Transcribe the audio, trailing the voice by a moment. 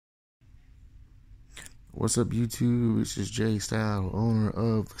What's up, YouTube? It's just Jay Style, owner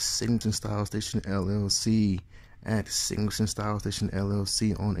of Singleton Style Station LLC at Singleton Style Station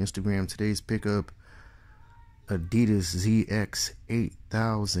LLC on Instagram. Today's pickup: Adidas ZX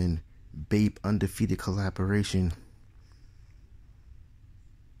 8000 BAPE Undefeated collaboration,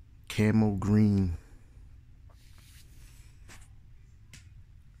 Camo green.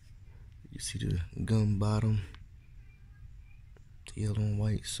 You see the gum bottom, the yellow and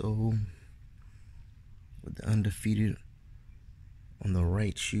white sole, with the Undefeated on the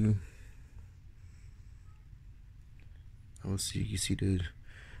right shoe. Also, you can see the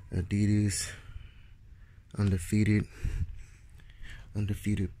Adidas Undefeated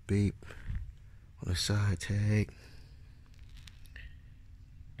BAPE on the side tag.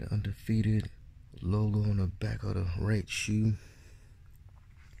 The Undefeated logo on the back of the right shoe.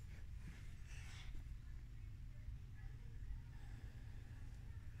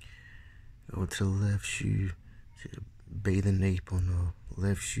 Go to the left shoe. See the bathing ape on the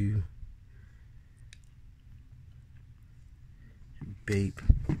left shoe. BAPE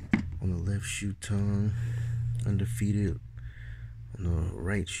on the left shoe tongue. Undefeated on the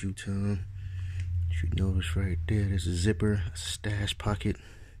right shoe tongue. You notice right there, there's a zipper, a stash pocket.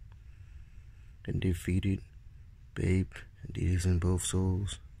 Undefeated BAPE, Adidas in both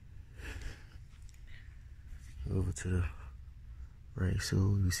soles. Over to the right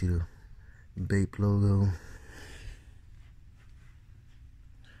sole, you see the BAPE logo.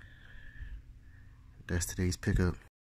 That's today's pickup.